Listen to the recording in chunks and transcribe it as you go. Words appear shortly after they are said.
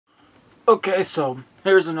Okay, so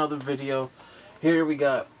here's another video. Here we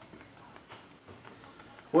got,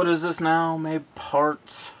 what is this now? Maybe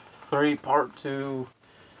part 3, part 2.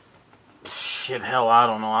 Shit, hell, I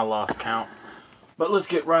don't know. I lost count. But let's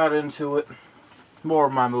get right into it. More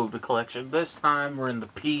of my movie collection. This time we're in the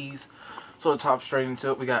P's. So let's hop straight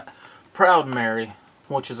into it. We got Proud Mary,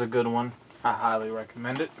 which is a good one. I highly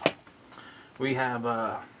recommend it. We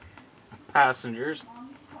have Passengers.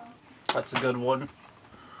 That's a good one.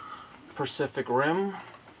 Pacific Rim.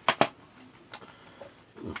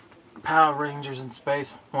 Power Rangers in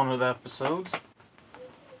Space, one of the episodes.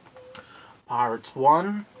 Pirates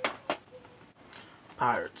 1.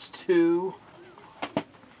 Pirates 2.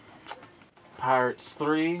 Pirates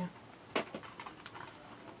 3.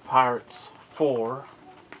 Pirates 4.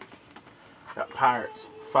 Got Pirates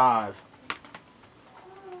 5.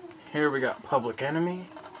 Here we got Public Enemy.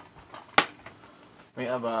 We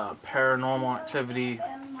have Paranormal Activity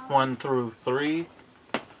 1 through 3.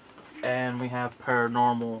 And we have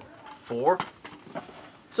Paranormal 4.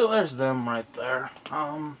 So there's them right there.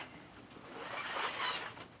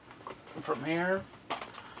 From here,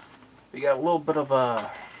 we got a little bit of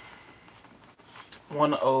a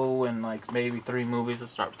 1-0 and like maybe 3 movies that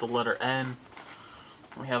start with the letter N.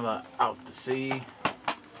 We have Out to Sea,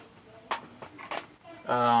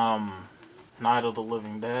 Night of the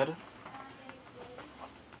Living Dead.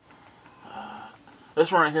 This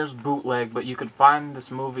one right here is bootleg, but you can find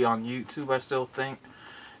this movie on YouTube, I still think.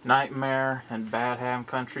 Nightmare in Bad Ham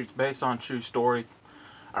Country. It's based on a true story.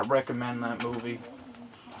 I recommend that movie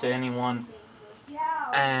to anyone.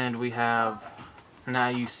 And we have Now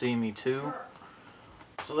You See Me Too.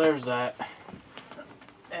 So there's that.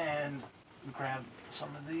 And grab some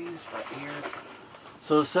of these right here.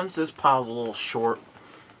 So since this pile's a little short,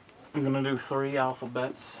 I'm going to do 3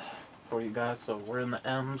 alphabets for you guys. So we're in the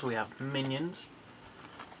M's. We have Minions,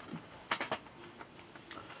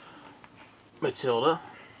 Matilda,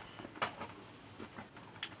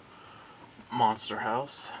 Monster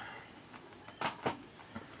House,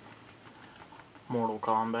 Mortal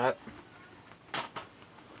Kombat,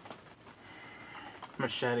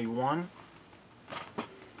 Machete 1,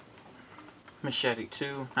 Machete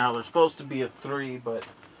 2. Now there's supposed to be a 3, but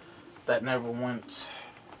that never went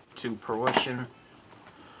to fruition.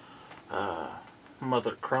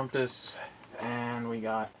 Mother Krampus, and we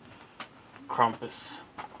got Krampus.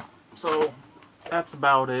 So that's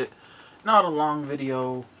about it. Not a long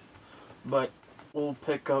video, but we'll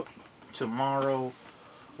pick up tomorrow.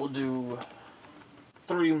 We'll do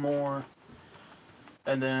 3 more,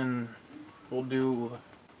 and then we'll do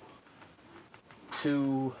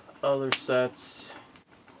 2 other sets.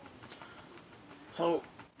 So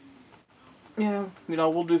yeah,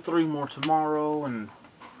 we'll do 3 more tomorrow, and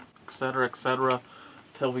etc.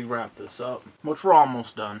 till we wrap this up, which we're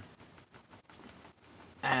almost done.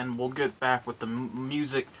 And we'll get back with the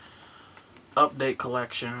music update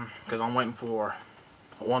collection, because I'm waiting for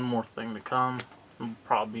one more thing to come. It'll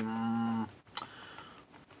probably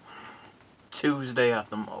Tuesday at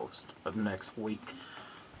the most of next week.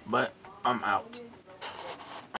 But I'm out.